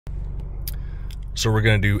So we're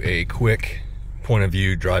going to do a quick point of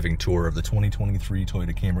view driving tour of the 2023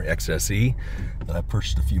 Toyota Camry XSE that I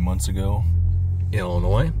purchased a few months ago in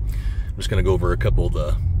Illinois. I'm just going to go over a couple of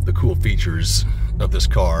the cool features of this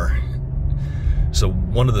car. So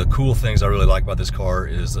one of the cool things I really like about this car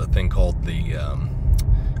is a thing called the,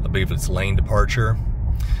 I believe it's lane departure.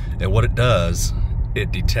 And what it does,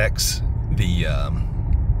 it detects the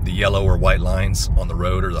yellow or white lines on the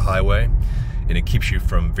road or the highway, and it keeps you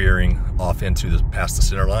from veering off into past the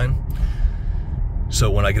center line. So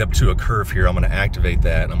when I get up to a curve here, I'm going to activate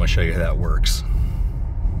that, and I'm going to show you how that works.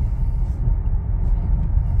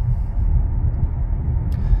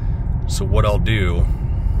 So what I'll do,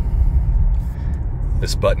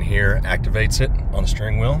 this button here activates it on the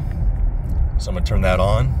steering wheel. So I'm going to turn that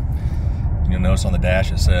on. And you'll notice on the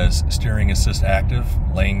dash it says steering assist active,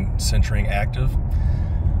 lane centering active.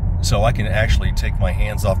 So I can actually take my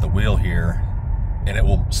hands off the wheel here, and it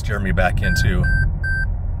will steer me back into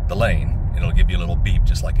the lane. It'll give you a little beep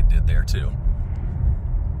just like it did there too.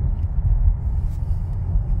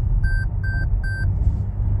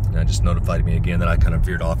 And that just notified me again that I kind of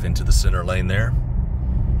veered off into the center lane there.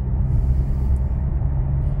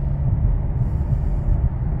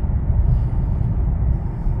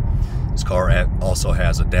 This car also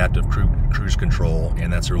has adaptive cruise control,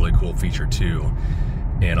 and that's a really cool feature too.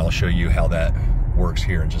 And I'll show you how that works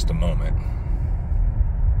here in just a moment.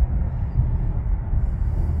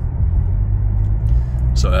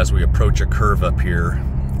 So as we approach a curve up here,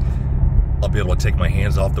 I'll be able to take my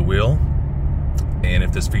hands off the wheel, and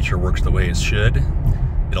if this feature works the way it should,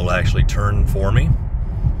 it'll actually turn for me.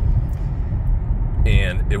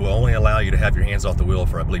 And it will only allow you to have your hands off the wheel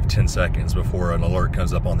for, I believe, 10 seconds before an alert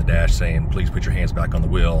comes up on the dash saying, please put your hands back on the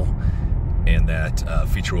wheel, and that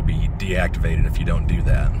feature will be deactivated if you don't do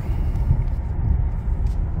that.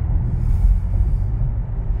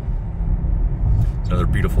 It's another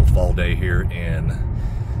beautiful fall day here in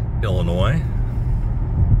Illinois.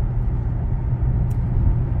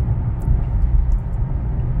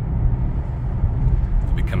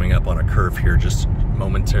 We'll be coming up on a curve here just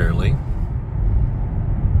momentarily.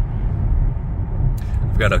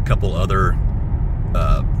 I've got a couple other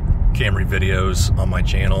Camry videos on my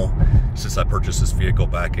channel since I purchased this vehicle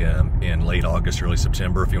back in late August, early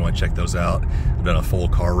September. If you want to check those out, I've done a full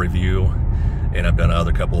car review, and I've done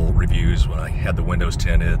another couple reviews when I had the windows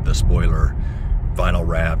tinted, the spoiler vinyl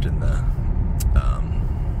wrapped, and the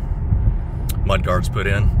mud guards put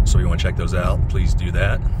in. So if you want to check those out, please do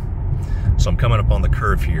that. So I'm coming up on the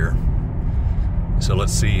curve here. So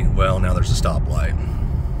let's see, well, now there's a stoplight.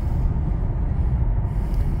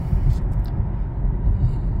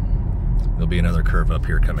 There'll be another curve up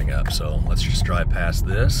here coming up, so let's just drive past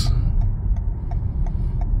this.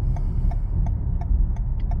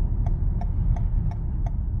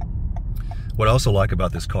 What I also like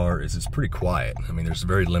about this car is it's pretty quiet. I mean, there's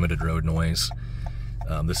very limited road noise.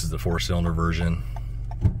 This is the 4-cylinder version.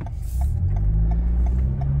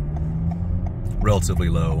 Relatively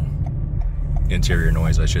low interior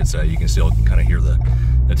noise, I should say. You can still kind of hear the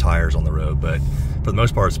tires on the road, but for the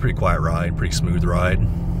most part, it's a pretty quiet ride, pretty smooth ride.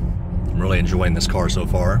 I'm really enjoying this car so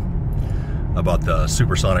far. I bought the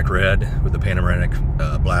Supersonic Red with the panoramic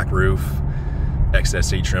black roof,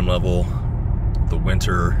 XSE trim level, the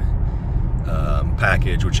winter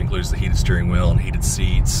package, which includes the heated steering wheel and heated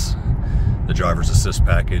seats, the driver's assist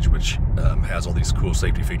package, which has all these cool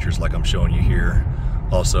safety features like I'm showing you here.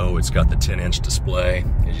 Also, it's got the 10-inch display,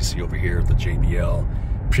 as you see over here, the JBL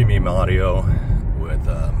premium audio with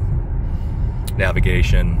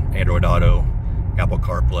navigation, Android Auto, Apple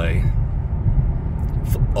CarPlay.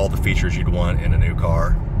 All the features you'd want in a new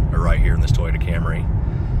car are right here in this Toyota Camry.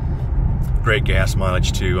 Great gas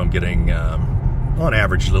mileage too. I'm getting on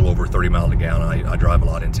average a little over 30 miles a gallon. I drive a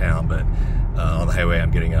lot in town, but on the highway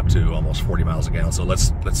I'm getting up to almost 40 miles a gallon. So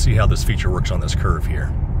let's see how this feature works on this curve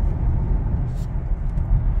here.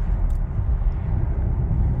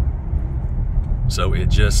 So it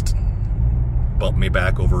just bumped me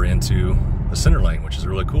back over into the center lane, which is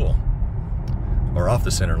really cool. Or off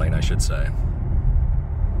the center lane, I should say.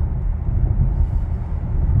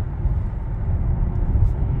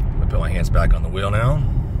 I'm gonna put my hands back on the wheel now.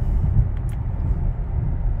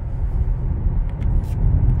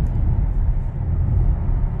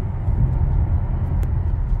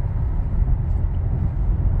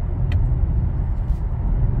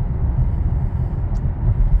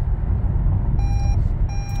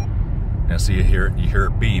 Now see, you hear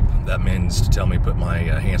it beep. That means to tell me to put my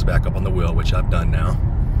hands back up on the wheel, which I've done now.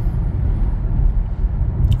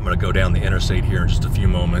 I'm going to go down the interstate here in just a few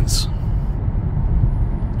moments.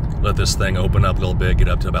 Let this thing open up a little bit, get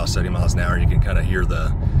up to about 70 miles an hour. You can kind of hear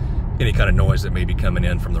the any kind of noise that may be coming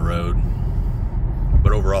in from the road.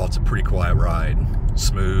 But overall, it's a pretty quiet ride.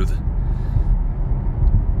 Smooth.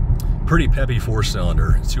 Pretty peppy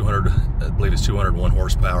four-cylinder. I believe it's 201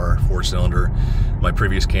 horsepower four-cylinder. My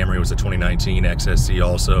previous Camry was a 2019 XSE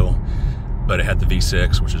also, but it had the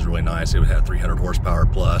V6, which is really nice. It had 300 horsepower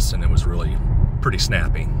plus, and it was really pretty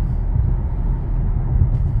snappy.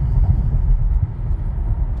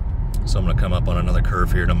 So I'm going to come up on another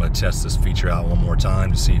curve here, and I'm going to test this feature out one more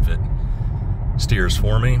time to see if it steers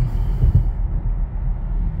for me.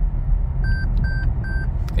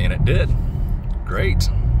 And it did. Great.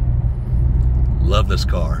 Love this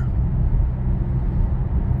car.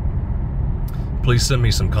 Please send me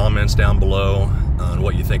some comments down below on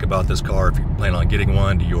what you think about this car. If you plan on getting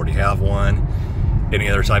one, do you already have one? Any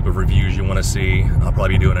other type of reviews you want to see? I'll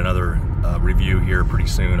probably be doing another review here pretty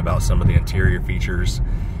soon about some of the interior features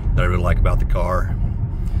that I really like about the car.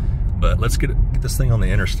 But let's get this thing on the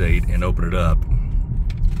interstate and open it up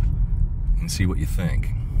and see what you think.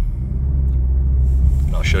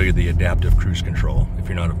 And I'll show you the adaptive cruise control. If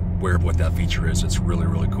you're not aware of what that feature is, it's really,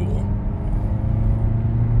 really cool.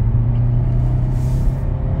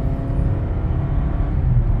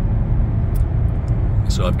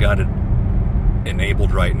 So I've got it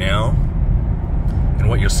enabled right now. And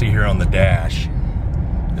what you'll see here on the dash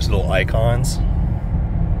is little icons.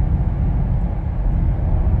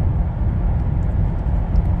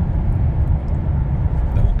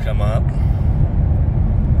 That will come up.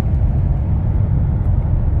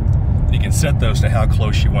 You can set those to how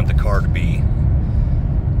close you want the car to be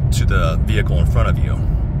to the vehicle in front of you.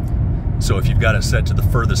 So if you've got it set to the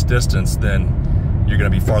furthest distance, then you're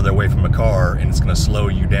going to be farther away from a car, and it's going to slow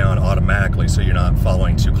you down automatically so you're not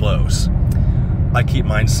following too close. I keep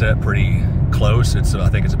mine set pretty close. I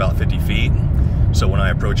think it's about 50 feet. So when I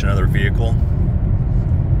approach another vehicle,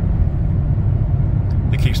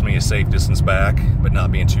 it keeps me a safe distance back, but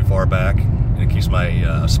not being too far back. And it keeps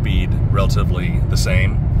my speed relatively the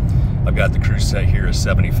same. I've got the cruise set here as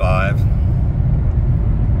 75.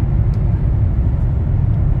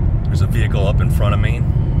 There's a vehicle up in front of me.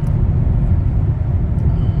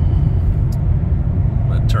 I'm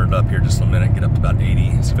going to turn it up here just a minute, get up to about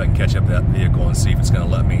 80, see if I can catch up to that vehicle and see if it's going to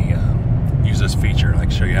let me use this feature, and I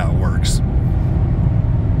can show you how it works.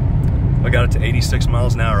 I got it to 86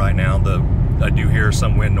 miles an hour right now. I do hear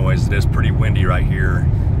some wind noise. It is pretty windy right here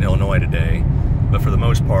in Illinois today, but for the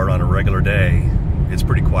most part, on a regular day, it's a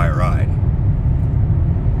pretty quiet ride.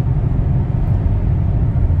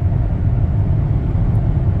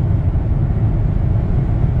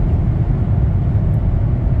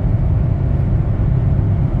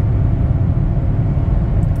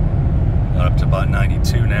 Got up to about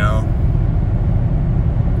 92 now.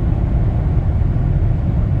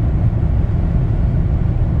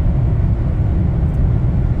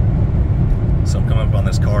 So I'm coming up on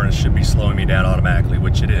this car, and it should be slowing me down automatically,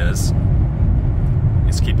 which it is.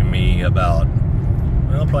 It's keeping me about,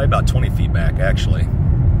 well, probably about 20 feet back, actually.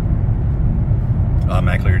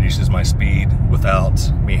 Automatically reduces my speed without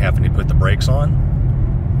me having to put the brakes on,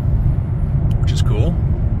 which is cool.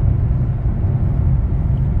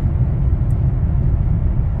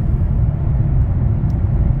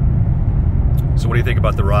 So what do you think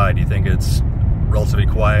about the ride? Do you think it's relatively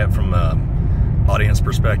quiet from an audience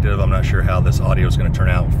perspective? I'm not sure how this audio is going to turn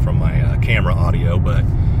out from my camera audio, but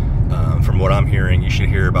from what I'm hearing, you should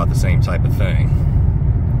hear about the same type of thing.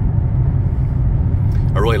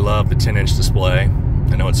 I really love the 10-inch display.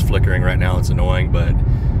 I know it's flickering right now, it's annoying, but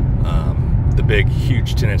the big,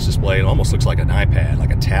 huge 10-inch display, it almost looks like an iPad,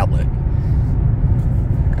 like a tablet.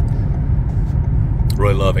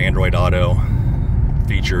 Really love Android Auto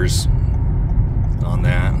features on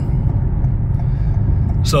that.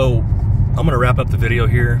 So I'm going to wrap up the video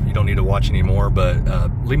here. You don't need to watch anymore, but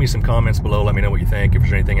leave me some comments below. Let me know what you think. If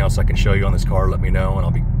there's anything else I can show you on this car, let me know, and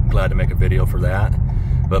I'll be glad to make a video for that.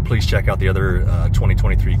 But please check out the other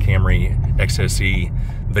 2023 Camry XSE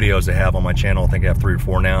videos I have on my channel. I think I have 3 or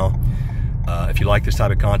 4 now. If you like this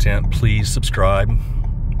type of content, please subscribe.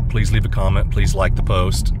 Please leave a comment. Please like the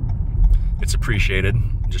post. It's appreciated.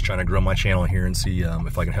 I'm just trying to grow my channel here and see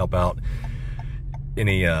if I can help out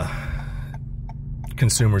any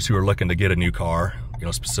consumers who are looking to get a new car, you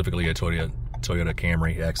know, specifically a Toyota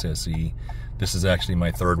Camry XSE. This is actually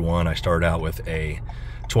my 3rd one. I started out with a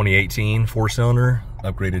 2018 4-cylinder,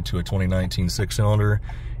 upgraded to a 2019 6-cylinder,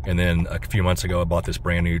 and then a few months ago I bought this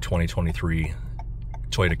brand new 2023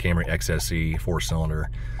 Toyota Camry XSE 4-cylinder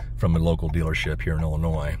from a local dealership here in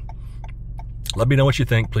Illinois. Let me know what you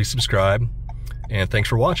think. Please subscribe, and thanks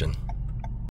for watching.